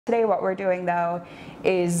Today what we're doing though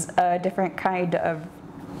is a different kind of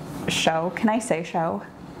show. Can I say show?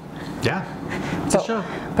 Yeah, it's a show.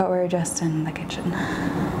 But we're just in the kitchen.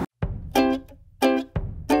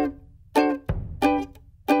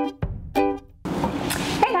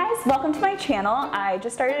 Hey guys, welcome to my channel. I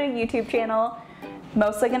just started a YouTube channel,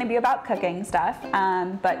 mostly going to be about cooking stuff,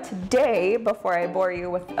 but today, before I bore you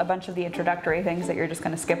with a bunch of the introductory things that you're just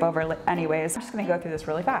going to skip over anyways, I'm just going to go through this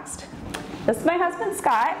really fast. This is my husband,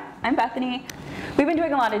 Scott. I'm Bethany. We've been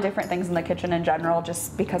doing a lot of different things in the kitchen in general,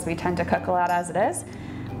 just because we tend to cook a lot as it is,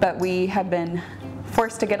 but we have been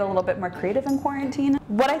forced to get a little bit more creative in quarantine.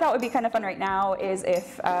 What I thought would be kind of fun right now is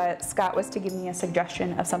if Scott was to give me a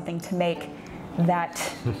suggestion of something to make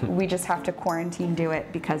that we just have to quarantine do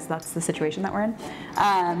it because that's the situation that we're in.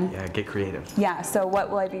 Yeah, get creative. Yeah, so what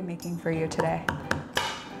will I be making for you today?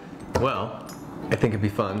 Well, I think it'd be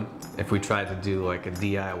fun if we tried to do like a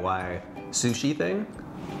DIY sushi thing.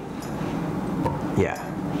 Yeah.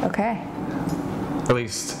 Okay. At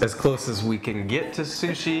least as close as we can get to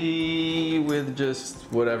sushi with just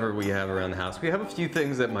whatever we have around the house. We have a few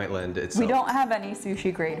things that might lend itself. We don't have any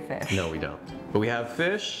sushi grade fish. No, we don't. But we have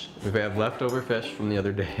fish. We have leftover fish from the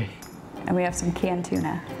other day. And we have some canned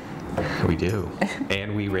tuna. We do.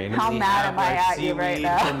 And we randomly How mad am I at you right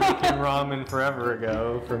now? from making ramen forever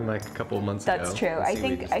ago, from like a couple of months ago. That's true. I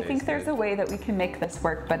think there's a way that we can make this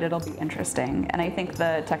work, but it'll be interesting. And I think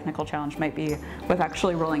the technical challenge might be with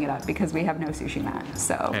actually rolling it up because we have no sushi mat.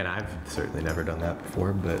 So. And I've certainly never done that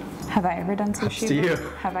before, but. Have I ever done sushi? Up to you.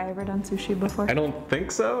 Have I ever done sushi before? I don't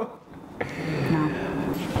think so. No.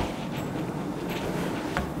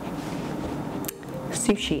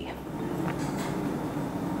 Sushi.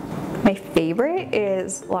 My favorite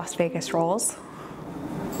is Las Vegas rolls.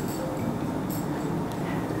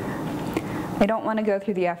 I don't want to go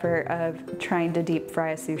through the effort of trying to deep fry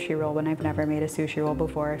a sushi roll when I've never made a sushi roll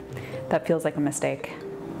before. That feels like a mistake.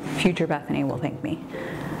 Future Bethany will thank me.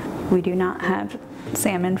 We do not have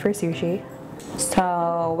salmon for sushi.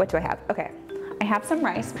 So what do I have? Okay. I have some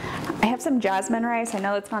rice. I have some jasmine rice. I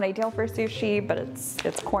know it's not ideal for sushi, but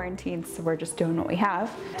it's quarantine, so we're just doing what we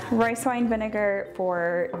have. Rice wine vinegar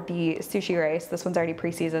for the sushi rice. This one's already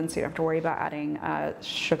pre-seasoned, so you don't have to worry about adding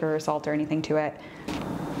sugar or salt or anything to it.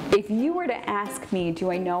 If you were to ask me,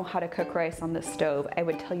 do I know how to cook rice on the stove, I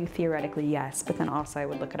would tell you theoretically yes, but then also I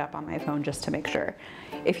would look it up on my phone just to make sure.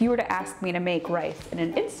 If you were to ask me to make rice in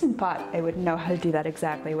an Instant Pot, I would know how to do that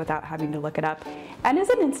exactly without having to look it up. And is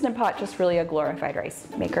an Instant Pot just really a glorified rice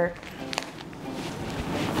maker?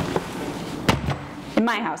 In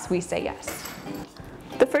my house, we say yes.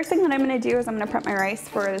 The first thing that I'm gonna do is I'm gonna prep my rice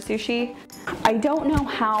for the sushi. I don't know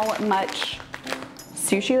how much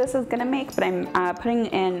sushi this is gonna make, but I'm putting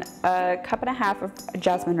in a cup and a half of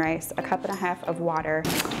jasmine rice, a cup and a half of water.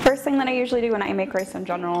 First thing that I usually do when I make rice in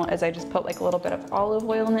general is I just put like a little bit of olive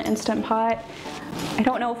oil in the Instant Pot. I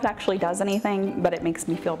don't know if it actually does anything, but it makes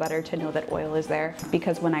me feel better to know that oil is there,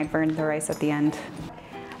 because when I burn the rice at the end,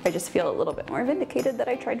 I just feel a little bit more vindicated that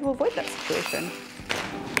I tried to avoid that situation.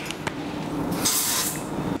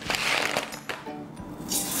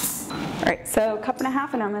 All right, so cup and a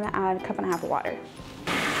half, and I'm gonna add a cup and a half of water.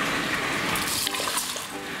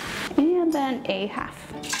 And then a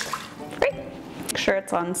half. Great. Make sure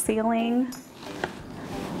it's on sealing.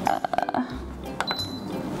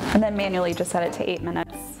 And then manually just set it to 8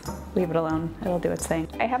 minutes. Leave it alone, it'll do its thing.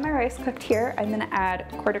 I have my rice cooked here. I'm gonna add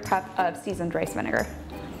a quarter cup of seasoned rice vinegar.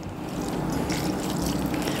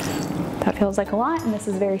 That feels like a lot, and this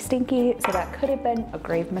is very stinky, so that could have been a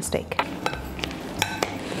grave mistake.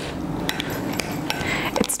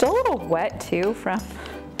 It's still a little wet too from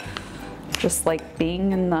just like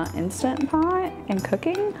being in the Instant Pot and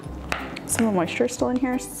cooking. Some of the moisture is still in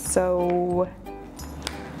here, so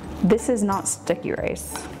this is not sticky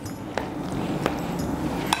rice.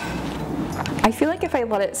 I feel like if I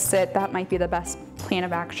let it sit, that might be the best plan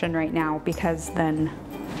of action right now, because then,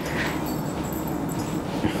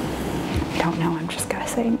 I don't know, I'm just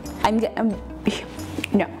guessing.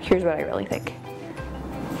 No, here's what I really think.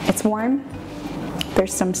 It's warm.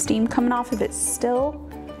 There's some steam coming off of it still.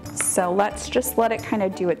 So let's just let it kind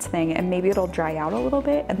of do its thing, and maybe it'll dry out a little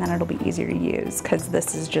bit and then it'll be easier to use, because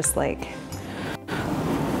this is just like,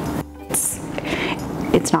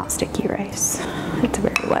 it's not sticky rice. It's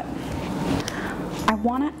very wet. I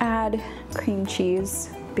want to add cream cheese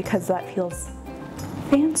because that feels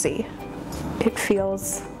fancy. It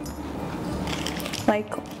feels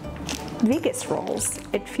like Vegas rolls.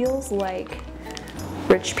 It feels like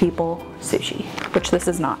rich people sushi, which this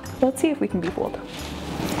is not. Let's see if we can be fooled.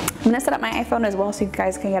 I'm gonna set up my iPhone as well so you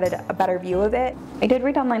guys can get a better view of it. I did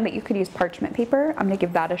read online that you could use parchment paper. I'm gonna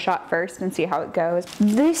give that a shot first and see how it goes.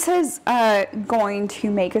 This is going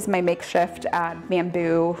to make as my makeshift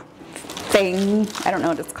bamboo thing. I don't know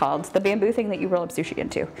what it's called. The bamboo thing that you roll up sushi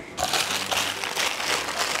into.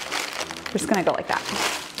 Just gonna go like that.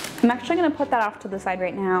 I'm actually gonna put that off to the side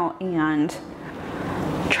right now and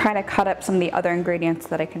try to cut up some of the other ingredients so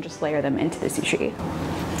that I can just layer them into the sushi.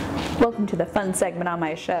 Welcome to the fun segment on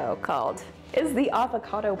my show called, Is the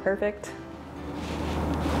Avocado Perfect?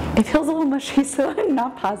 It feels a little mushy, so I'm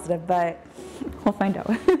not positive, but we'll find out.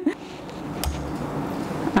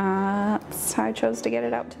 That's how I chose to get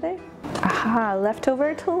it out today. Aha,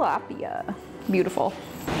 leftover tilapia. Beautiful.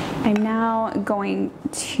 I'm now going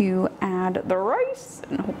to add the rice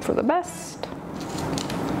and hope for the best.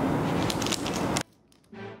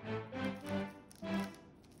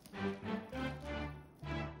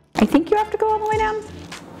 I think you have to go all the way down.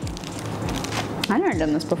 I've never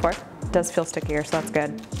done this before. It does feel stickier, so that's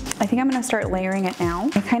good. I think I'm gonna start layering it now.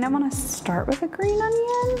 I kind of wanna start with a green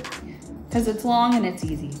onion because it's long and it's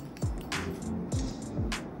easy.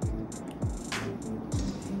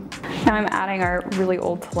 Now I'm adding our really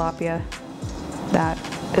old tilapia. That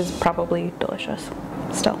is probably delicious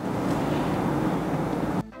still.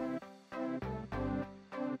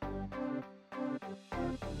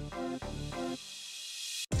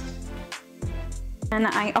 And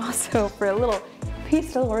I also, for a little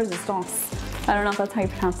piece de resistance, I don't know if that's how you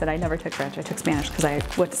pronounce it. I never took French. I took Spanish because I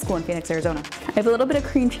went to school in Phoenix, Arizona. I have a little bit of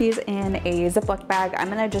cream cheese in a Ziploc bag. I'm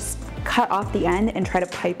gonna just cut off the end and try to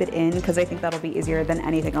pipe it in because I think that'll be easier than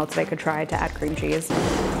anything else that I could try to add cream cheese.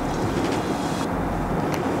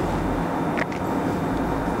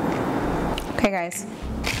 Okay guys,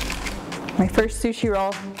 my first sushi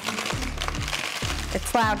roll.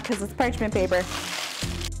 It's loud because it's parchment paper.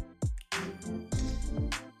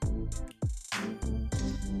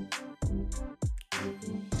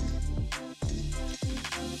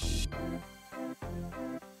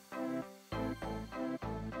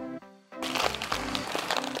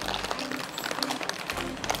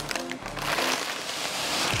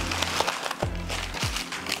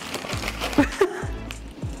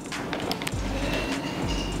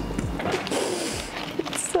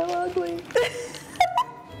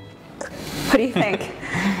 What do you think?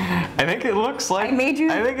 I think it looks like I think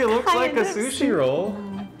it looks like a sushi roll.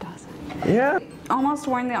 No, it doesn't. Yeah. Almost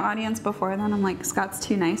warned the audience before then. I'm like, Scott's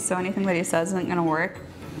too nice, so anything that he says isn't gonna work.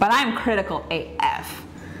 But I'm critical AF.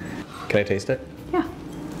 Can I taste it? Yeah.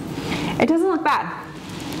 It doesn't look bad.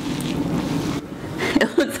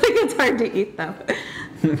 It looks like it's hard to eat though.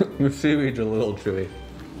 The seaweed's a little chewy.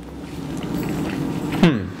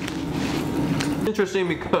 Interesting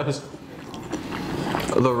because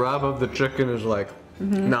the rub of the chicken is like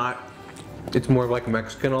not, it's more like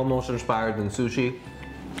Mexican almost inspired than sushi.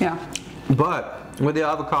 Yeah. But with the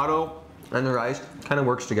avocado and the rice, kind of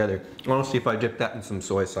works together. I want to see if I dip that in some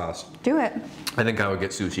soy sauce. Do it. I think I would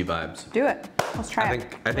get sushi vibes. Do it. Let's try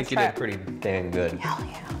it. I think you did pretty dang good. Hell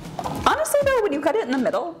yeah. Honestly though, when you cut it in the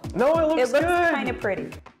middle, no, it looks good. kind of pretty.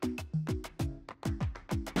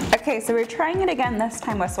 Okay, so we're trying it again this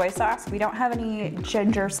time with soy sauce. We don't have any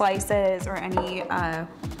ginger slices or any,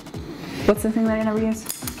 what's the thing that I never use?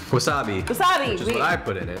 Wasabi. Wasabi. Which is what I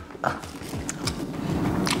put in it.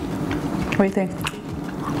 What do you think?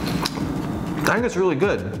 I think it's really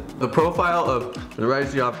good. The profile of the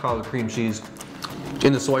rice, the avocado, the cream cheese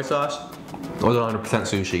in the soy sauce was 100%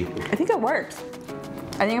 sushi. I think it works.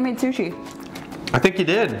 I think I made sushi. I think you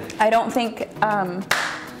did. I don't think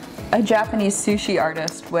a Japanese sushi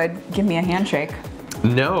artist would give me a handshake.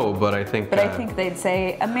 No, but I think... But I think they'd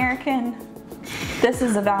say, American, this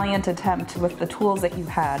is a valiant attempt with the tools that you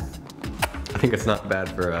had. I think it's not bad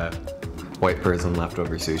for a white person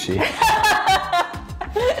leftover sushi.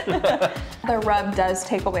 The rub does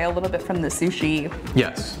take away a little bit from the sushi.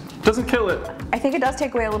 Yes. Doesn't kill it. I think it does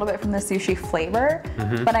take away a little bit from the sushi flavor,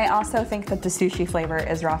 but I also think that the sushi flavor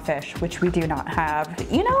is raw fish, which we do not have.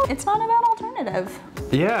 You know, it's not a bad alternative.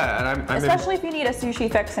 Yeah, and especially if you need a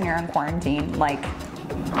sushi fix and you're in quarantine. Like,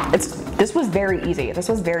 this was very easy. This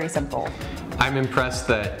was very simple. I'm impressed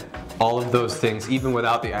that all of those things, even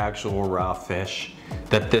without the actual raw fish,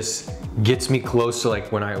 that this gets me close to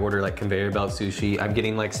like when I order like conveyor belt sushi, I'm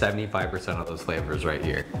getting like 75% of those flavors right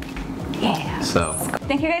here. Yeah. So.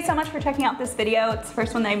 Thank you guys so much for checking out this video. It's the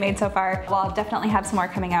first one that I made so far. Well, I'll definitely have some more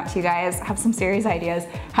coming out to you guys, have some serious ideas,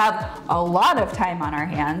 have a lot of time on our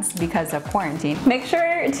hands because of quarantine. Make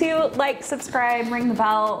sure to like, subscribe, ring the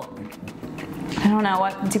bell. I don't know,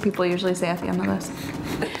 what do people usually say at the end of this?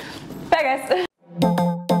 Bye guys.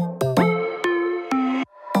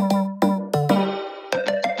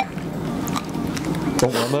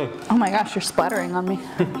 Don't want mine. Oh my gosh, you're splattering on me.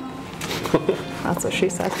 That's what she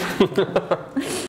said.